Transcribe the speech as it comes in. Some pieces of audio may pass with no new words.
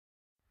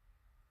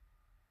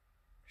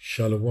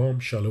Shalom,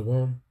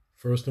 shalom.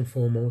 First and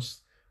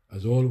foremost,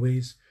 as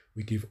always,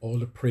 we give all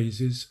the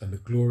praises and the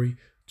glory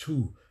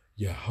to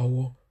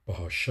Yahweh,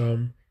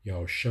 Bahasham,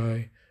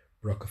 Yahushai,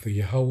 Barakatha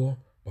Yahweh,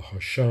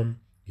 Bahasham,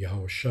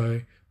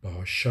 Yahushai,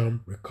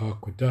 Bahasham, Rekah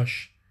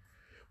Kodash.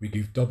 We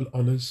give double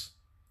honors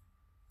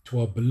to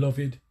our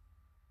beloved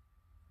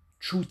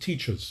true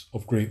teachers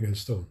of Great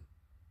Millstone.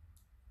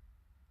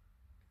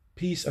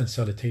 Peace and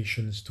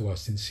salutations to our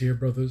sincere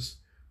brothers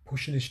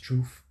pushing this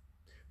truth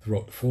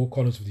throughout the four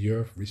corners of the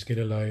earth, risking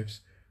their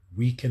lives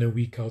week in and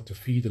week out to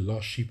feed the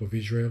lost sheep of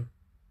Israel.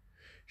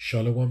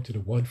 Shalom to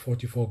the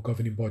 144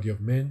 governing body of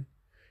men.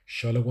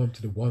 Shalom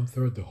to the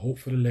 1/3, the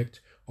hopeful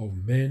elect of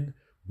men,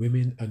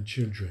 women, and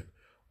children.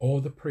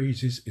 All the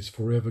praises is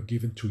forever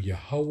given to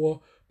Yahweh,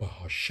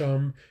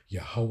 Bahasham,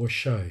 Yahweh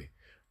Shai.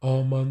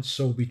 Amen,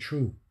 so be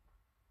true.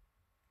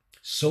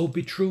 So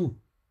be true.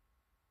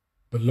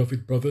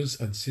 Beloved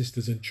brothers and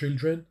sisters and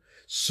children,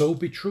 so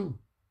be true.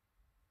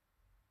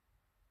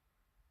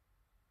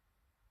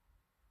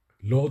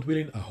 Lord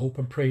willing, I hope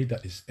and pray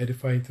that is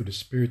edifying through the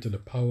spirit and the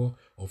power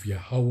of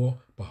Yahweh,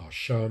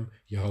 Bahasham,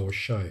 Yahweh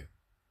Shai.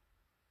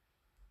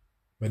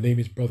 My name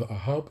is Brother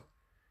Ahab,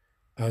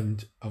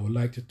 and I would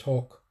like to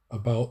talk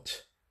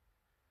about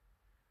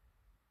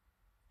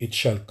it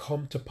shall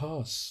come to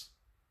pass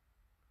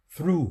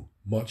through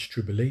much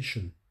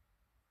tribulation.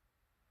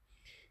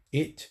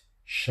 It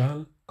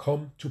shall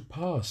come to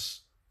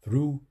pass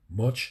through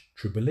much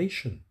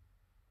tribulation.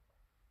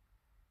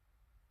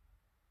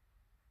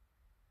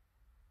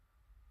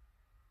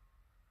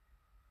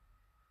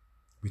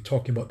 We're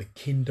talking about the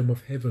kingdom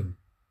of heaven,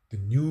 the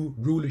new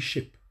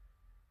rulership.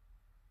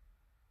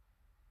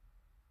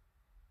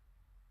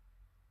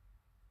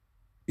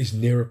 Is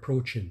near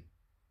approaching.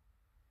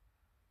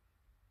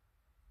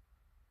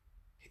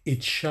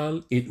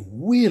 It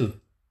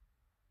will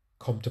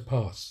come to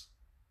pass.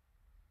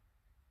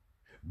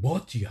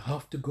 But you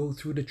have to go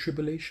through the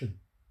tribulation.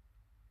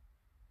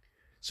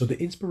 So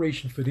the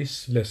inspiration for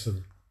this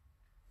lesson,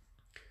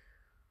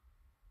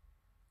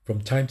 from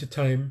time to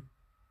time,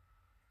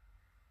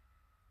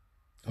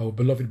 our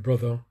beloved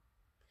brother,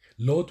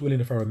 Lord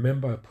willing, if I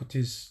remember, I put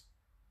his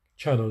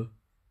channel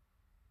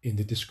in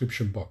the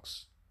description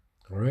box.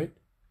 All right?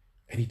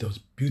 And he does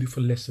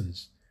beautiful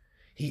lessons.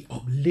 He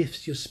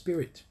uplifts your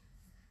spirit.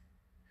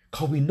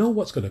 Because we know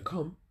what's going to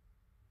come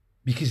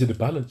because of the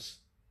balance.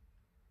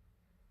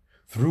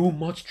 Through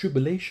much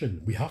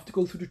tribulation, we have to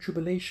go through the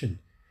tribulation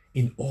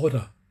in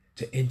order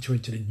to enter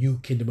into the new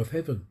kingdom of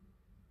heaven.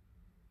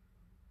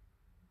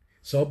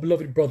 So our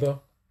beloved brother,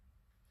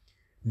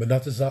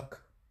 Manatazak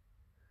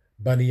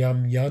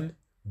Baniyam Yan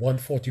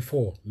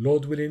 144,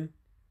 Lord willing,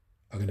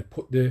 I'm going to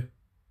put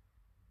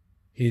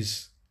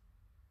his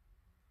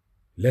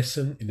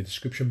lesson in the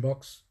description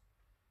box,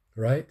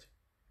 right?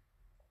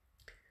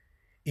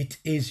 It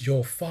is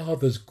your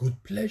Father's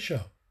good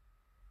pleasure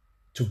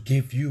to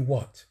give you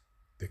what?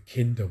 The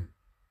kingdom.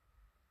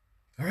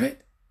 All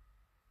right?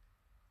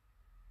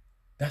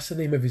 That's the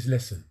name of his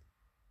lesson.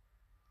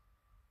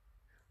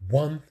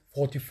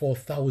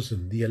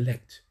 144,000, the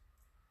elect.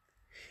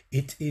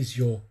 It is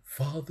your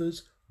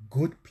Father's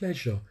good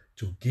pleasure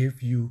to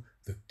give you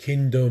the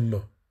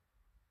kingdom.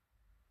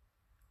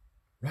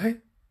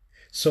 Right?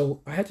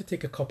 So I had to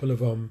take a couple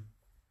of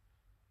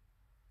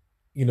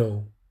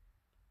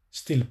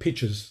still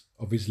pictures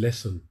of his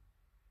lesson.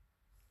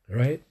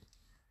 Right?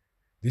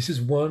 This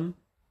is one,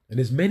 and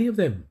there's many of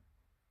them,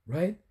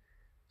 right?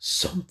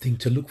 Something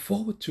to look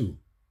forward to.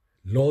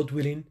 Lord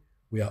willing,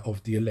 we are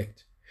of the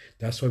elect.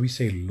 That's why we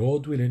say,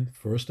 Lord willing,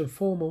 first and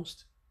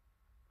foremost,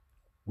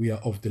 we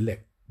are of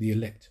the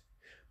elect.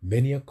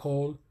 Many are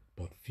called,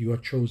 but few are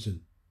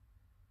chosen.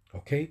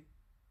 Okay?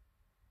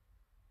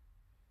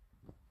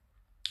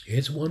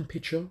 Here's one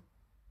picture.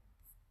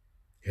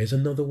 Here's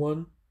another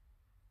one.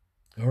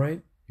 All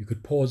right? You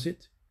could pause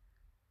it.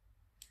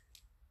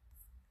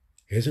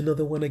 Here's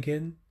another one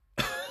again.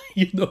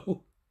 The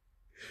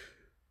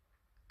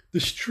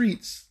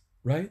streets,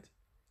 right,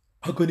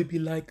 are going to be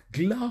like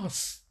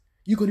glass.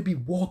 You're going to be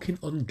walking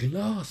on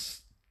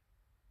glass.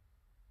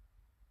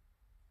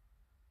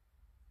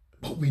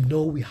 But we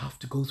know we have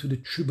to go through the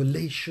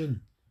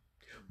tribulation.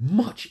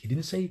 Much. It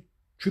didn't say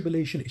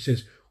tribulation. It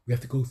says we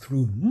have to go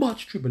through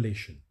much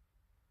tribulation.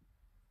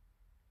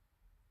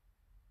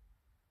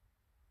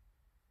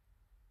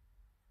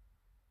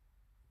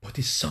 But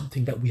it's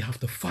something that we have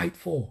to fight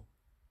for.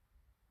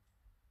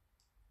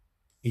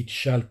 It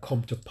shall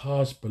come to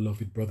pass,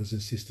 beloved brothers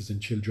and sisters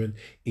and children.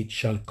 It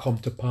shall come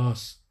to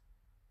pass.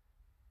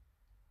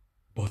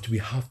 But we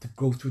have to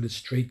go through the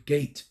straight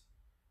gate.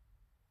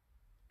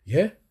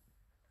 Yeah?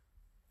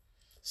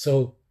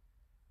 So,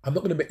 I'm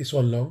not going to make this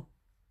one long.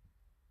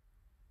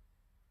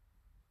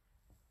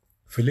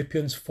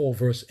 Philippians 4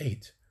 verse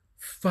 8.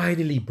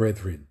 Finally,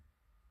 brethren.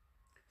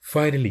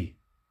 Finally.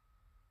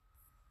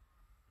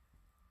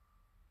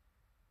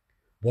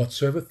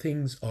 Whatsoever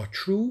things are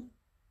true,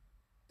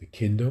 the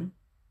kingdom.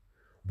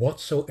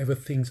 Whatsoever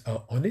things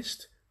are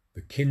honest,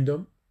 the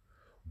kingdom.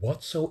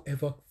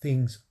 Whatsoever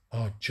things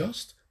are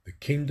just, the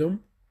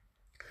kingdom.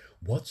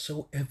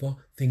 Whatsoever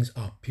things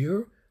are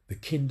pure, the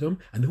kingdom,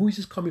 and who is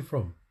this coming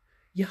from?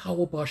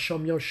 Yahweh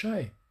Basham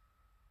Yahushai.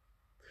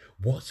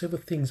 Whatsoever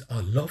things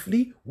are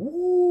lovely,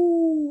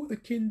 ooh, the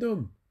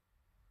kingdom.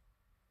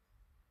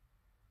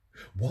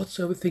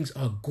 Whatsoever things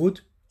are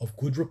good, of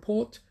good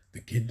report,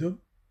 the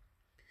kingdom.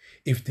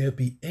 If there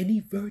be any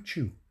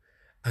virtue,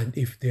 and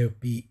if there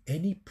be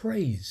any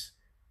praise,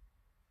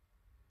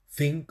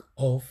 think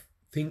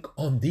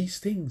on these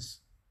things,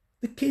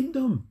 the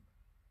kingdom.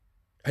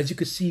 As you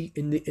can see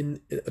in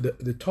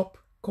the top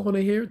corner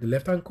here, the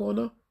left hand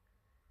corner,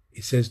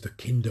 it says the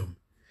kingdom.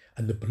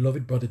 And the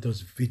beloved brother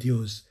does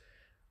videos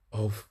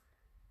of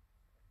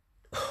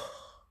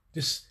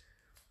this,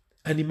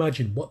 and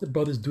imagine what the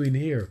brother's doing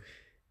here.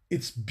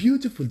 It's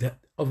beautiful, that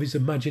of his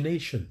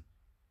imagination.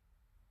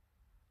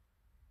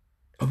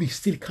 And we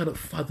still cannot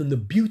fathom the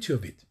beauty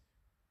of it.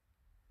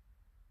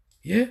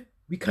 Yeah,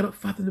 we cannot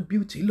fathom the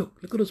beauty. Look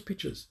at those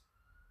pictures.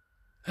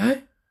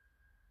 Hey,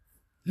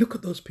 look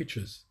at those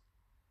pictures.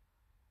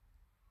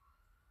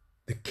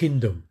 The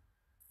kingdom,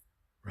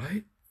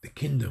 right? The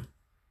kingdom.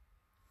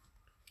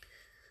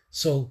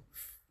 So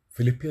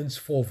Philippians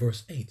 4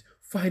 verse 8.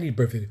 Finally,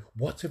 brethren,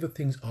 whatever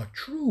things are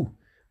true,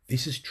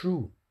 this is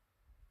true.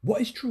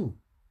 What is true?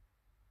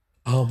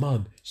 Our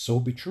man, so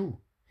be true.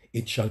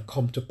 It shall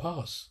come to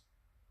pass.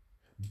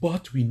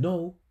 But we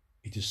know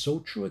it is so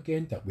true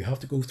again that we have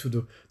to go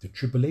through the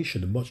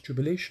tribulation, the much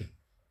tribulation.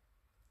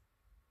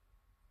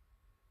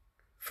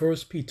 1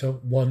 Peter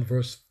 1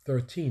 verse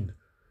 13.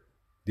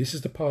 This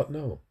is the part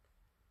now.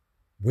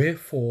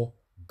 Wherefore,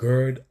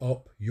 gird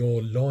up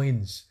your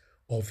loins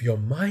of your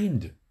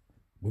mind.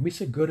 When we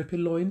say gird up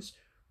your loins,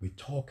 we're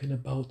talking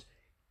about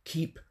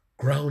keep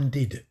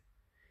grounded.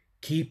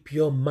 Keep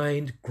your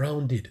mind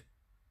grounded.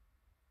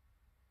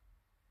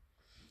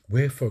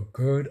 Wherefore,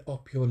 gird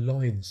up your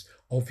loins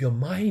of your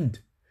mind.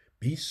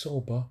 Be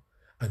sober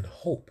and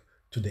hope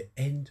to the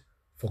end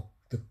for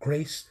the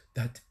grace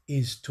that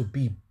is to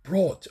be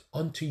brought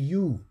unto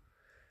you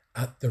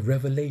at the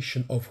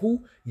revelation of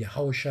who?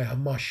 Yahushua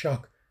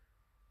HaMashiach.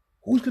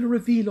 Who's going to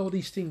reveal all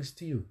these things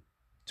to you?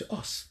 To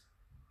us.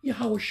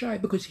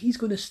 Yahushua, because he's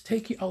going to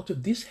take you out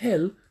of this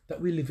hell that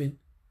we live in.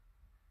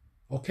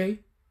 Okay?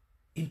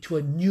 Into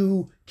a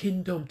new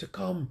kingdom to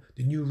come.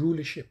 The new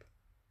rulership.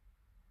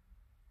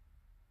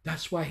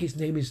 That's why his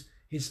name is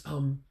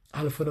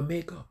Alpha and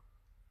Omega.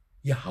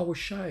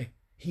 Yahushua.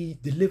 He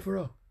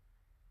deliverer.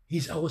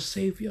 He's our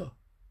savior.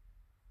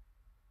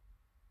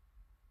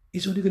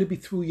 It's only going to be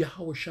through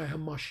Yahushua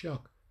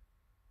HaMashiach.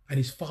 And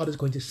his father's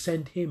going to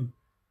send him.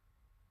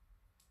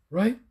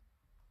 Right?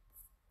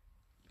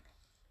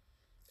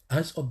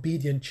 As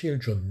obedient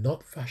children,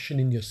 not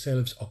fashioning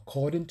yourselves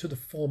according to the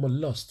former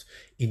lust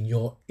in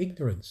your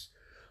ignorance,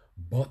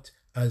 but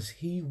as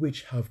he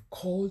which have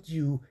called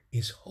you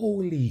is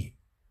holy,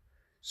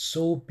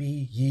 so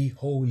be ye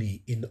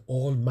holy in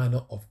all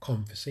manner of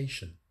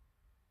conversation,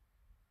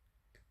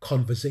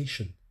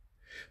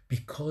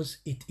 because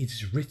it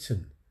is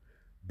written,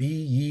 be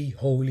ye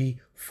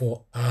holy,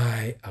 for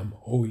I am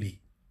holy.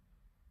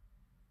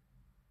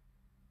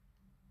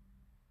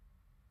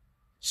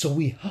 So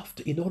we have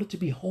to, in order to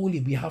be holy,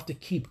 we have to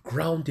keep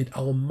grounded.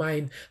 Our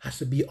mind has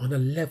to be on a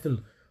level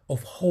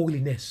of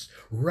holiness,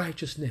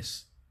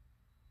 righteousness.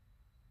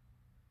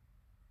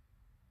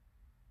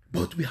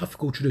 But we have to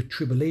go through the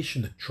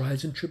tribulation, the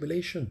trials and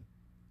tribulation.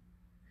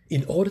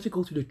 In order to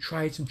go through the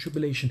trials and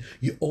tribulation,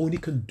 you only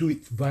can do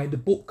it via the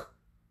book,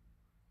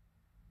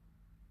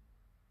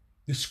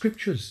 the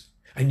scriptures,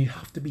 and you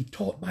have to be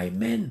taught by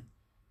men,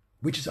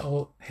 which is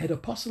our head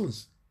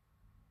apostles.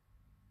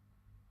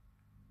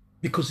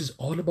 Because it's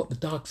all about the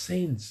dark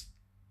sayings.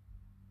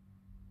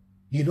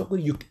 You're not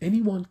going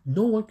to,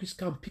 no one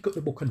can pick up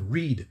the book and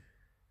read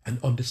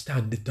and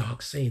understand the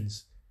dark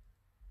sayings.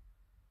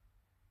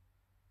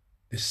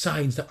 The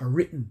signs that are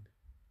written.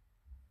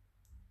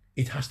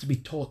 It has to be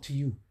taught to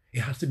you. It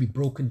has to be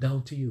broken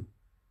down to you.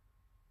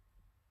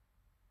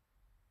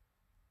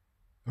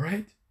 All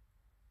right?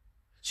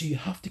 So you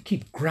have to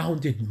keep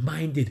grounded,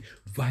 minded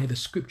via the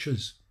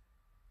scriptures.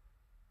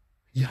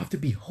 You have to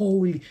be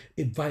holy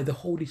by the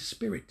Holy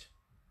Spirit.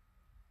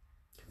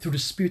 Through the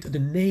spirit of the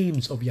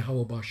names of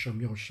Yahweh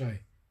Basham Yahushai.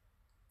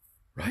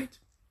 Right?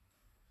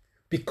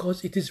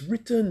 Because it is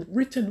written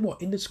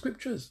what? In the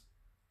scriptures.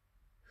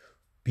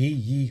 Be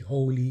ye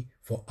holy,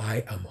 for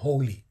I am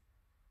holy.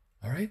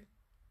 All right?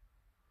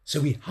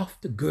 So we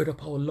have to gird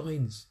up our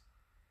loins.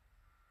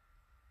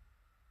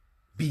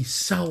 Be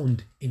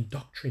sound in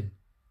doctrine.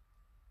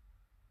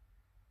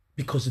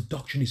 Because the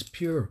doctrine is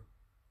pure.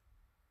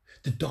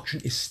 The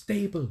doctrine is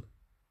stable.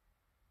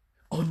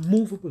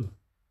 Unmovable.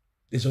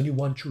 There's only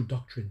one true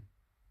doctrine.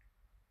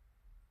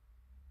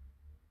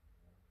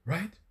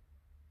 Right?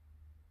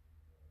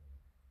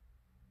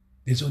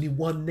 There's only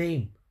one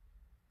name.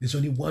 There's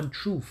only one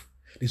truth.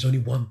 There's only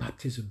one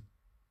baptism.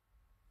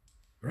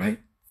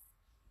 Right?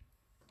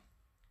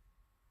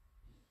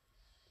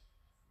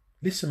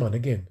 Listen, man,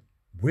 again.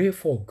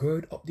 Wherefore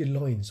gird up the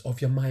loins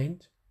of your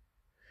mind,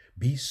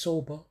 be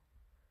sober,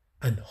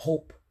 and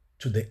hope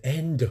to the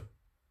end.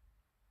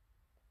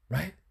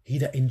 Right? He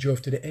that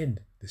endureth to the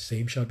end, the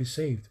same shall be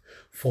saved.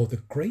 For the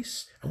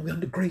grace, and we're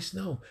under grace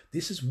now.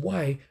 This is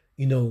why,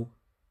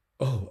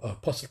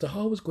 Apostle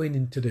Tahar was going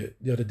into the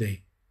other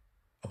day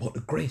about the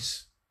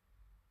grace.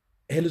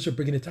 Elders are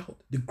bringing it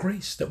out. The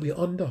grace that we're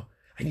under,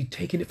 and you're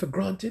taking it for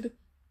granted.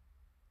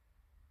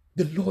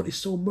 The Lord is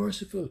so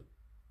merciful.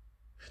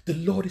 The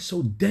Lord is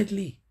so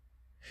deadly.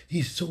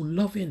 He's so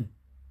loving.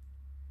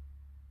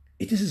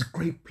 It is His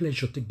great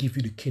pleasure to give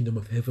you the kingdom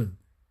of heaven.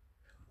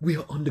 We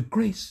are under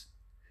grace.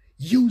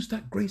 Use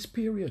that grace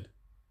period.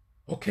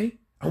 Okay?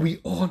 And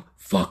we all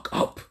fuck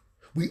up.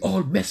 We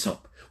all mess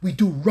up. We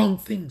do wrong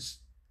things.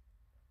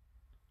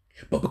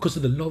 But because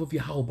of the love of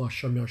Yahweh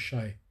B'Shem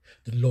Yahshai,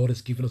 the Lord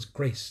has given us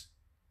grace.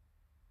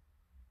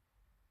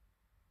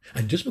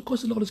 And just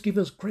because the Lord has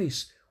given us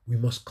grace, we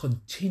must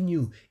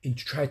continue in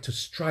try to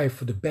strive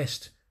for the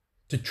best,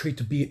 to try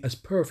to be as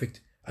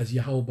perfect as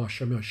Yahweh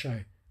B'Shem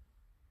Yahshai.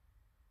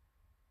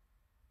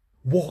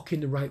 Walk in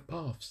the right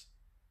paths.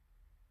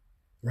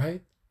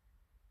 Right?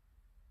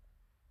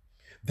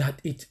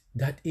 That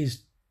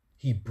is,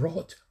 He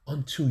brought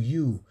unto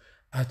you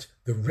at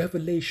the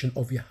revelation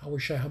of Yahweh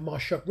Shai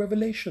HaMashiach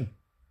revelation.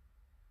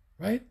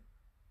 Right?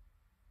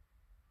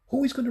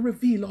 Who is going to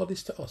reveal all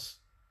this to us?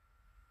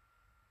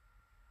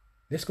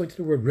 Let's go into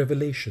the word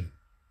revelation.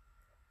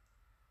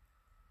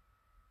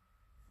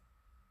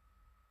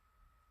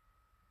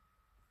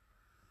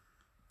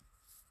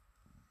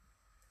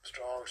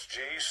 Strong's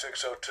G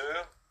 602.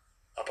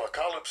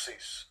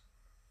 Apocalypses.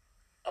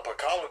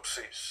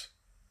 Apocalypses.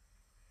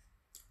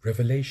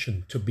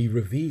 Revelation, to be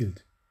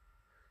revealed,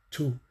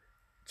 to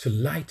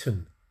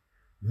lighten,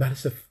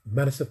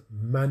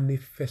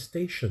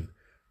 manifestation,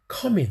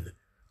 coming,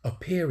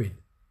 appearing.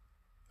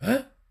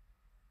 Huh?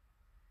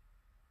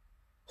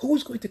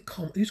 Who's going to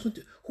come?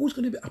 Who's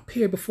going to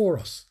appear before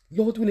us?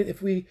 Lord willing,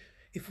 if we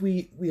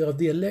are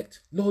the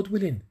elect, Lord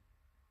willing.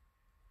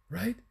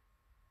 Right?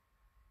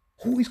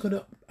 Who is going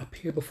to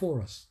appear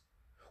before us?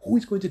 Who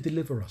is going to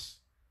deliver us?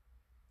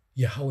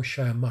 Yahweh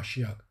Shai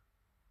Mashiach.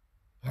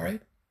 All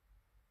right?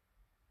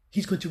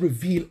 He's going to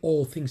reveal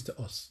all things to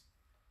us.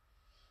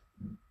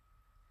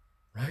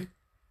 Right?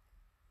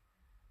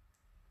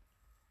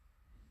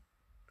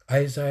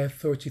 Isaiah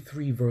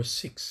 33 verse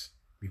 6.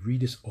 We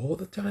read this all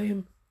the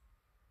time.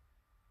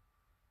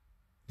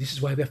 This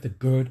is why we have to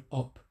gird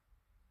up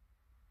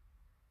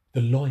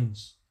the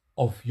loins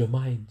of your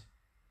mind.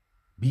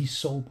 Be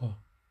sober.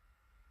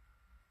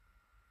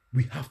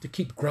 We have to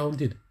keep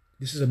grounded.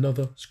 This is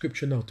another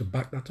scripture now to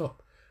back that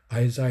up.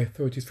 Isaiah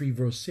 33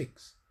 verse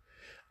 6.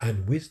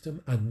 And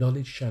wisdom and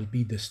knowledge shall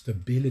be the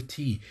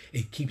stability.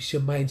 It keeps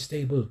your mind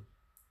stable.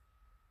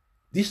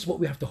 This is what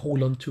we have to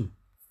hold on to.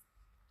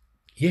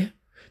 Yeah,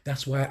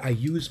 that's why I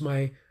use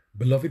my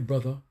beloved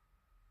brother,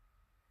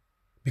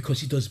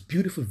 because he does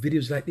beautiful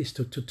videos like this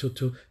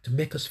to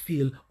make us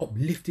feel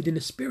uplifted in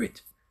the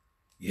spirit.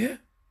 Yeah,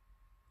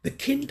 the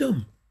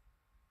kingdom.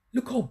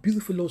 Look how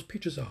beautiful those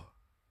pictures are.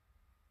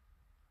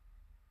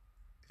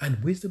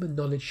 And wisdom and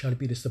knowledge shall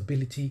be the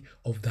stability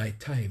of thy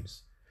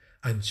times,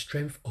 and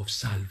strength of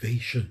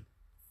salvation.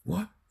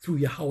 What? Through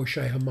Yahweh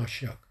Shai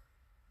HaMashiach.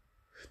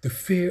 The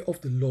fear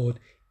of the Lord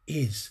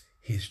is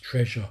His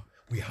treasure.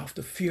 We have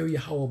to fear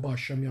Yahweh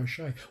B'Shem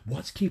Yahshai.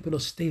 What's keeping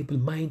us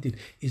stable-minded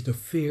is the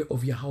fear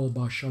of Yahweh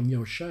B'Shem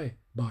Yahshai,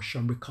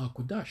 B'Shem Rikah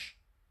Kodash.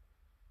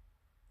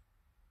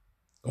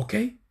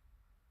 Okay?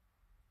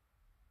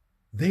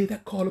 They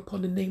that call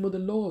upon the name of the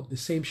Lord, the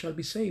same shall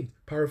be saved.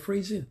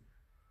 Paraphrasing.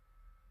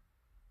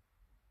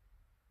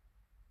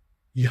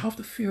 You have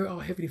to fear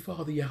our Heavenly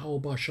Father,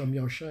 Yahweh B'Shem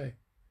Yahshai.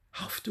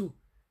 Have to.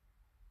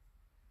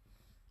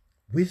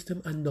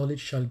 Wisdom and knowledge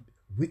shall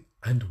be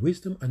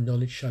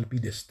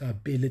the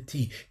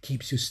stability,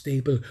 keeps you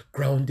stable,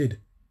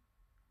 grounded.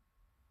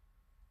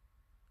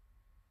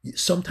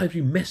 Sometimes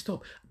we messed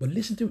up, but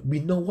listen to it. We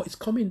know what is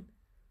coming.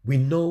 We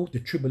know the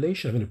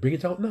tribulation. I'm going to bring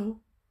it out now.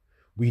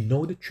 We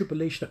know the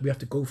tribulation that we have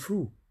to go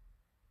through.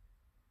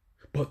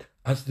 But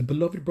as the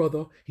beloved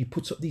brother, he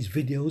puts up these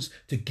videos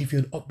to give you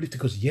an uplift,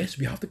 because yes,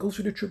 we have to go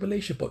through the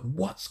tribulation, but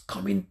what's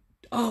coming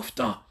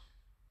after?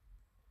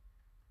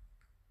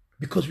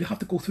 Because we have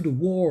to go through the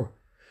war,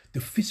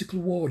 the physical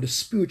war, the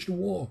spiritual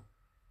war.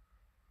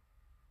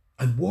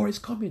 And war is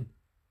coming.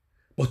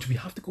 But we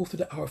have to go through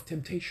the hour of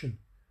temptation.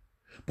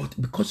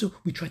 But because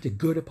we try to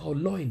gird up our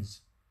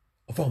loins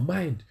of our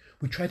mind,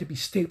 we try to be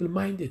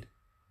stable-minded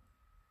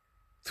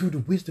through the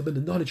wisdom and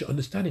the knowledge and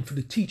understanding,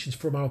 through the teachings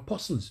from our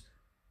apostles.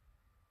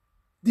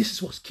 This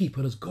is what's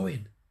keeping us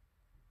going.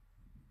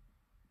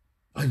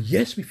 And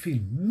yes, we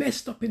feel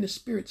messed up in the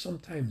spirit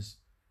sometimes.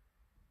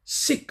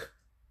 Sick.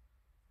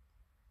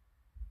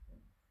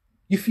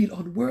 You feel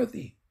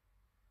unworthy.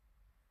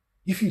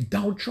 You feel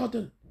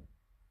downtrodden.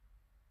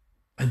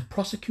 And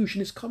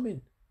persecution is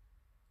coming.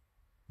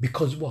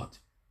 Because what?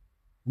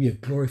 We are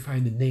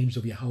glorifying the names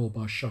of Yahweh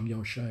B'Shem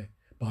Yahshai,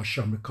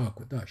 B'Shem Rikah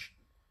Kodash.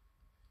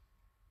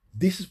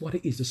 This is what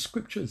it is, the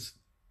scriptures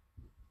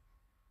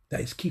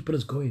that is keeping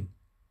us going.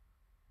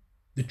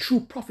 The true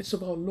prophets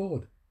of our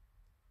Lord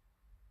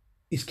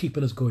is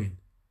keeping us going.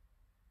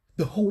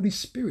 The Holy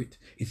Spirit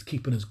is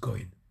keeping us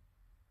going.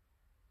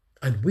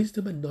 And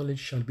wisdom and knowledge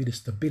shall be the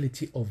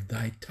stability of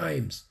thy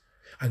times,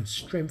 and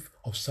strength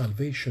of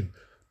salvation.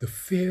 The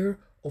fear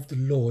of the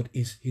Lord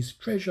is his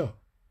treasure.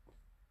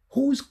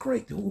 Who's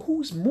great?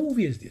 Whose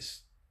movie is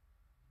this?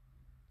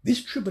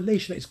 This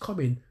tribulation that is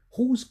coming,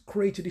 who's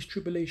created this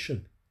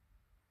tribulation?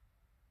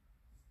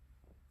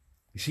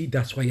 You see,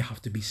 that's why you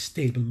have to be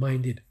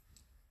stable-minded.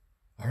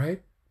 All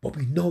right? But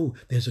we know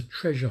there's a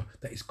treasure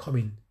that is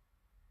coming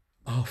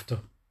after.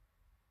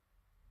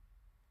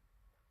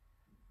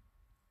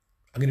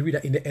 I'm going to read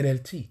that in the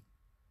NLT.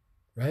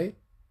 Right?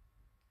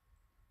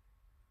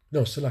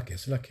 No,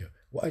 Salakia.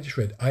 What I just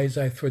read,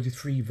 Isaiah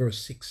 33, verse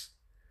 6.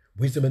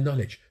 Wisdom and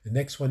knowledge. The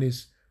next one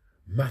is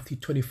Matthew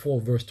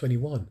 24, verse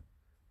 21.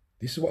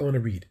 This is what I want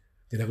to read.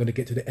 Then I'm going to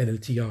get to the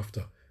NLT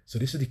after. So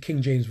this is the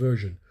King James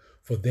Version.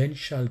 For then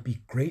shall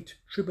be great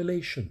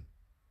tribulation,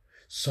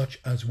 such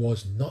as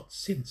was not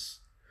since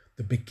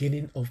the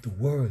beginning of the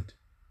world.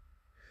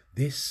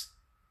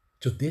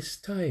 To this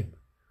time,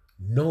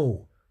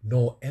 no,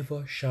 nor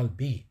ever shall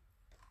be.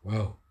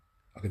 Wow.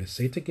 I'm going to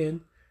say it again.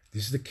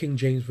 This is the King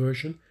James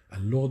Version,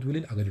 and Lord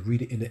willing, I'm going to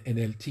read it in the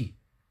NLT.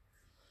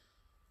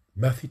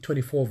 Matthew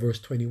 24, verse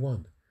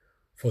 21.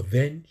 For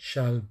then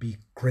shall be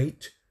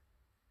great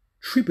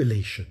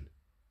tribulation.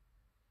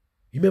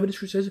 You remember this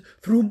scripture says,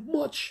 through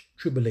much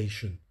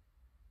tribulation,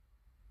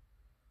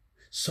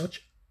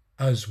 such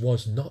as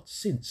was not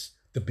since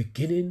the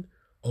beginning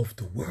of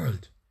the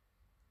world.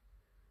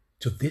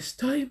 To this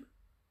time,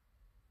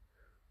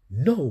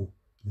 no,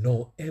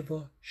 nor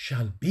ever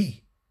shall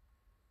be.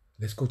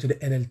 Let's go to the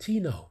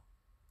NLT now.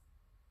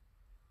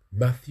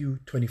 Matthew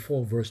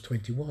 24, verse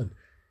 21.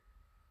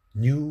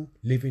 New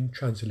Living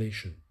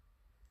Translation.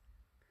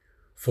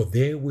 For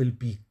there will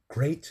be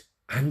great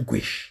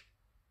anguish,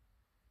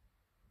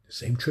 the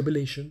same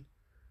tribulation,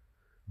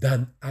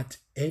 than at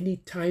any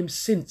time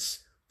since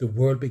the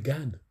world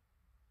began.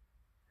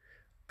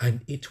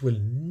 And it will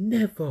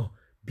never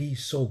be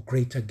so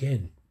great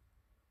again.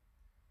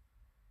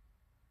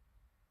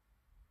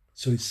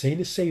 So it's saying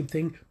the same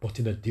thing, but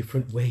in a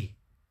different way.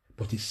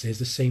 But it says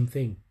the same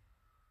thing.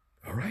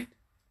 All right?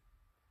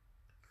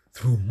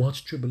 Through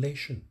much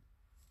tribulation.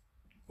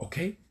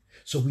 Okay?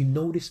 So we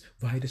know this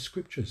via the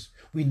scriptures.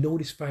 We know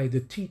this via the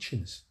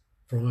teachings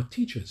from our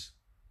teachers.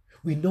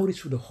 We know this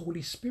through the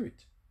Holy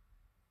Spirit.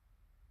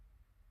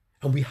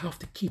 And we have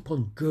to keep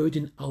on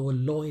girding our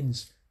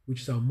loins,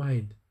 which is our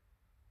mind.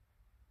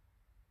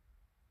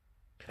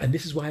 And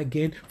this is why,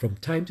 again, from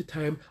time to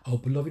time, our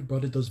beloved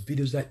brother does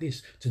videos like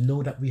this to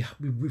know that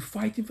we're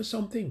fighting for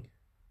something.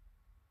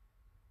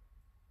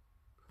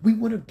 We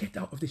want to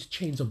get out of these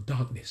chains of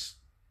darkness.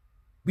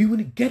 We want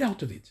to get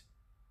out of it.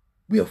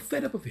 We are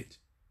fed up of it.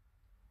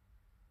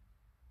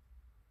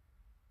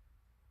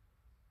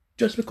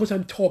 Just because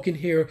I'm talking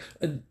here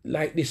and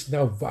like this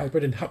now,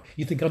 vibrant and happy,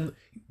 you think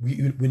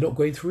we're not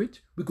going through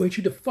it? We're going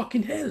through the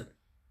fucking hell.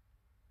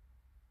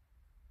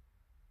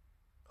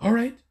 All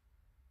right?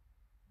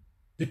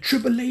 The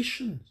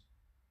tribulation,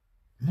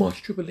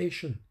 much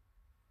tribulation.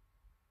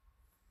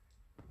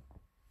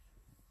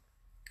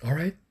 All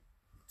right?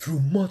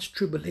 Through much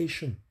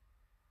tribulation.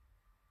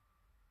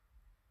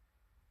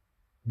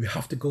 We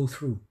have to go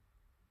through.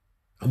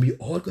 And we're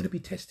all going to be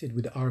tested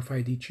with the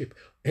RFID chip.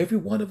 Every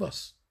one of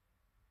us.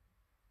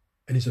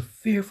 And it's a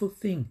fearful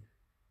thing,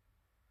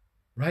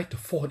 right, to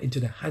fall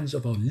into the hands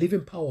of our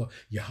living power,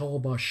 Yahweh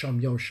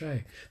Ba'asham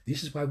Yahushai.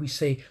 This is why we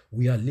say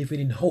we are living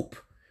in hope.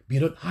 Be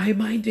not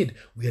high-minded.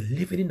 We are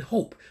living in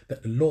hope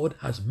that the Lord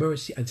has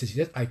mercy and says,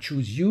 yes, I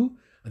choose you,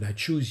 and I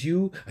choose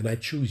you, and I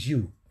choose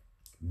you.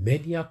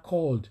 Many are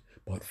called,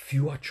 but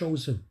few are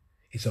chosen.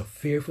 It's a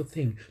fearful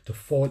thing to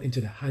fall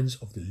into the hands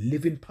of the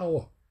living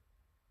power.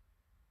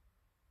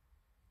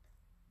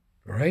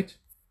 All right?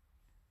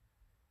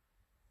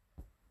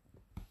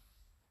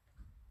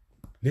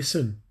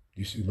 Listen,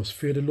 you must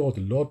fear the Lord.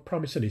 The Lord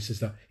promised, and he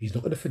says that he's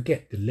not going to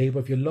forget the labor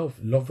of your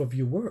love of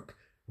your work,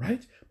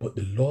 right? But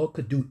the Lord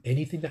could do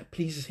anything that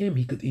pleases him.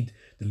 The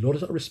Lord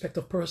is not a respect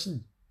of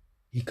person.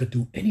 He could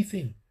do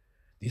anything.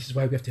 This is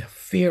why we have to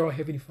fear our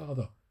Heavenly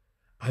Father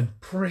and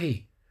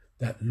pray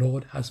that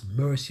Lord has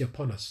mercy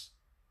upon us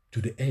to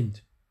the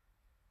end,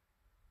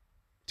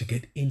 to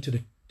get into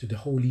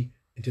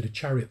the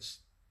chariots.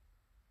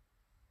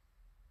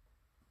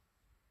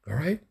 All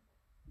right?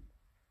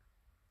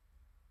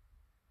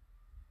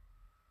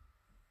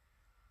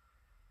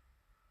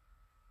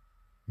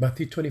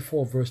 Matthew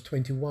 24, verse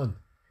 21,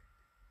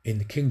 in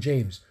the King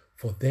James,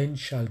 for then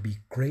shall be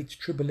great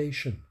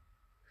tribulation,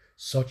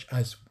 such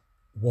as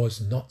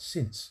was not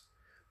since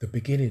the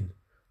beginning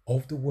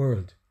of the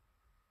world.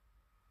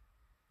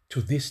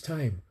 To this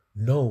time,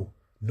 no,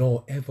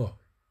 nor ever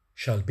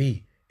shall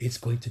be. It's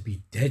going to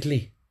be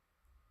deadly.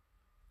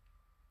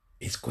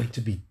 It's going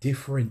to be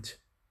different.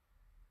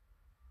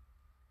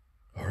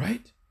 All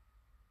right?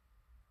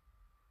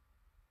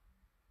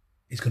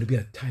 It's going to be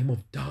a time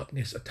of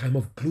darkness, a time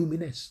of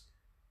gloominess.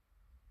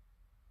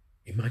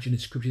 Imagine the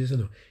scriptures,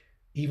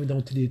 even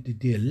down to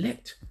the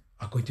elect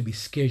are going to be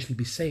scarcely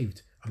be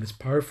saved. I'm just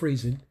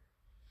paraphrasing.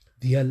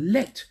 The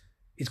elect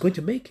is going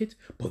to make it,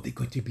 but they're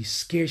going to be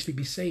scarcely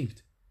be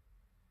saved.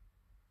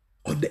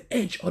 On the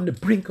edge, on the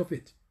brink of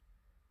it.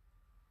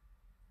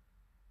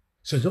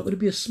 So it's not going to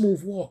be a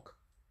smooth walk.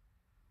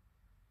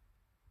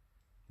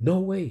 No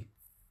way.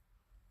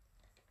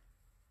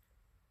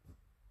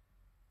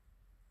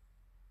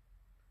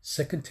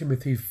 2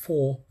 Timothy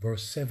 4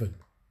 verse 7,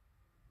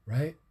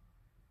 right?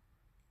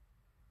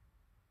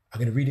 I'm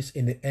going to read this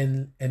in the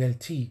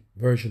NLT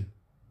version.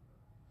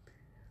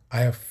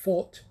 I have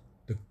fought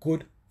the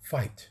good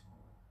fight.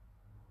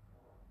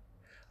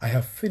 I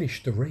have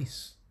finished the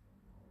race.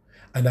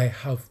 And I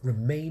have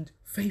remained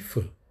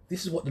faithful.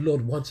 This is what the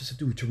Lord wants us to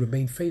do, to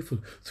remain faithful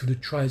through the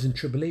trials and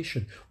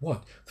tribulation.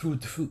 What? Through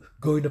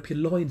going up your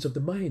loins of the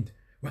mind.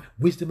 Right?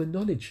 Wisdom and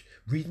knowledge.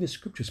 Reading the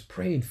scriptures,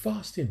 praying,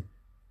 fasting.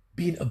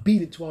 Being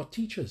obedient to our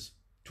teachers,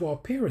 to our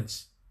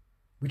parents,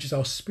 which is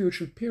our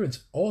spiritual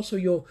parents. Also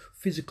your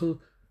physical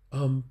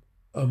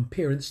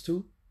parents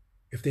too,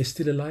 if they're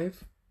still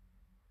alive.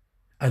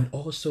 And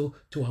also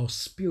to our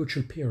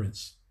spiritual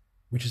parents,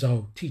 which is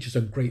our teachers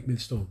on Great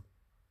Millstone.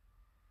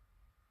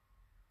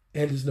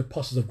 Elders and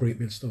apostles of Great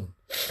Millstone.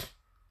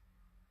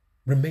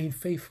 Remain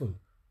faithful.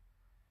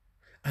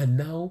 And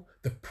now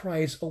the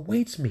prize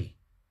awaits me.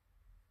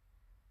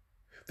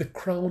 The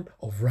crown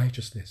of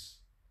righteousness,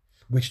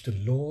 which the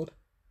Lord,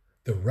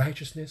 the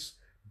righteousness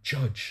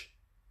judge,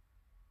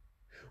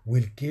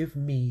 will give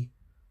me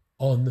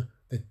on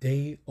the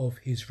day of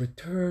his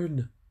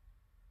return.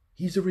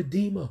 He's a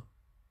redeemer.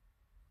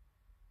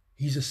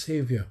 He's a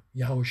savior,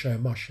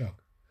 Yahushua Mashiach.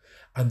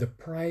 And the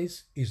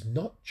prize is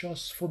not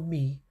just for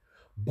me,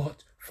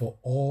 but for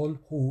all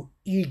who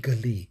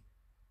eagerly,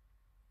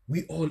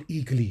 we all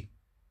eagerly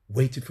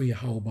waited for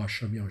Yahweh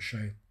Shem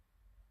Yahushua.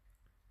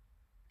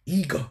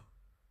 Eager.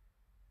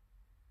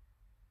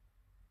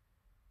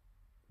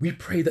 We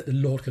pray that the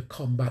Lord could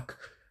come back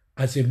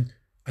as in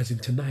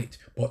tonight,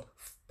 but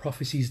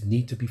prophecies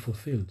need to be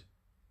fulfilled.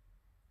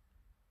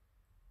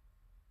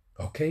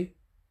 Okay?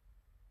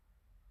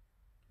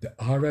 The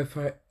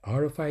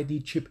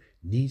RFID chip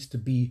needs to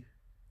be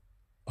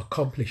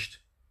accomplished.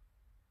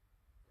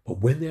 But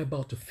when they're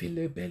about to fill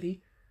their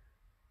belly,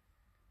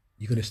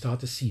 you're going to start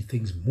to see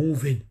things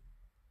moving.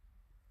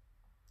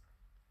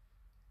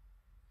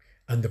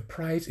 And the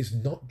prize is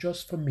not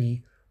just for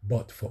me,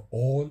 but for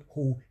all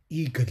who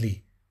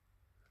eagerly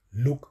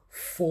look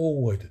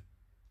forward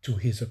to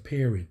his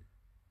appearing.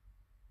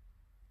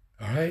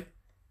 All right?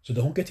 So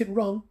don't get it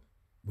wrong.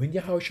 When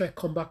Yahushua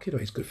come back,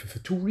 it's good for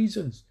two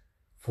reasons.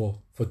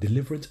 For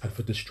deliverance and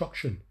for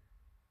destruction.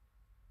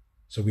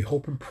 So we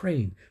hope and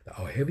praying that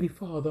our Heavenly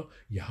Father,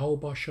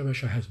 Yahweh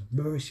Shemeshah, has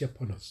mercy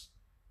upon us.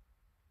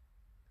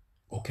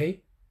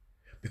 Okay?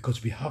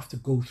 Because we have to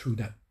go through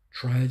that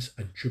trials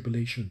and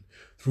tribulation,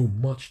 through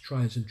much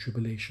trials and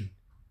tribulation,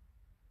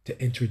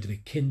 to enter into the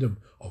kingdom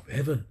of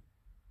heaven.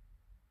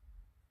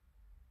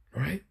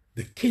 All right?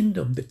 The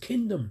kingdom, the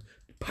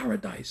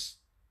paradise.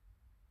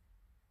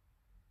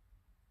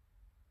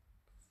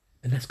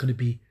 And that's going to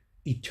be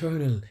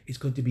eternal. It's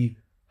going to be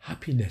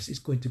happiness. It's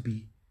going to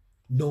be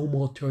no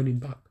more turning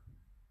back.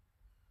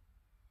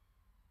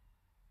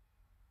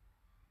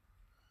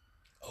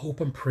 I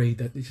hope and pray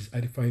that this is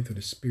edifying through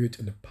the spirit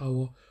and the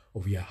power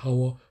of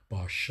Yahweh,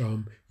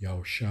 Bahasham,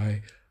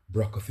 Yahushai,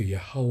 Brakath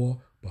Yahweh,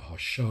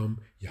 Bahasham,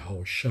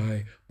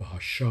 Yahushai,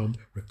 Bahasham,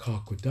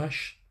 Rekah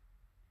Kodash.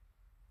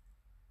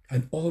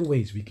 And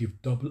always we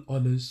give double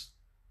honors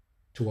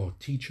to our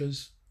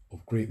teachers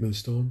of Great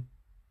Millstone,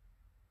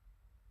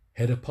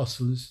 head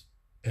apostles,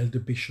 elder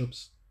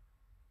bishops.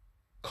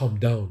 Come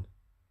down.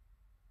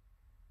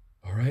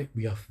 All right?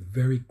 We are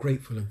very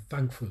grateful and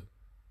thankful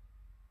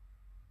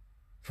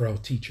for our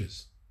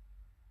teachers.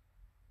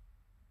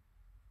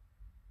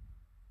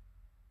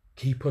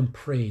 Keep on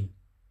praying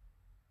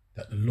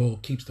that the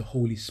Lord keeps the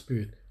Holy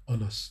Spirit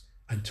on us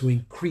and to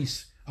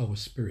increase our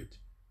spirit.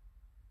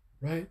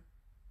 Right?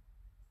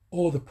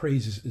 All the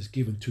praises is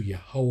given to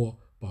Yahweh,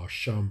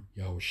 Bahasham,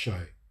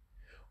 Yahushai.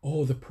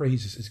 All the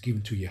praises is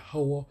given to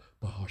Yahweh,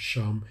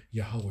 Bahasham,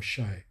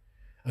 Yahushai.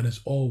 And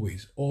as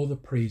always, all the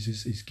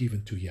praises is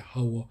given to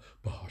Yahweh,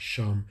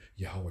 Bahasham,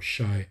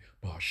 Yahushai,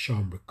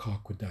 Bahasham,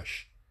 Rekah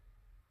Kodash.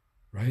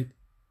 Right?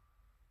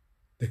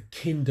 The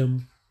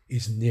kingdom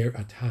is near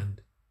at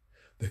hand.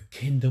 The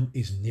kingdom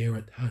is near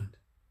at hand.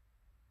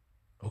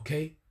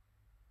 Okay?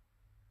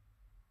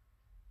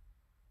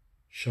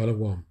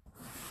 Shalom.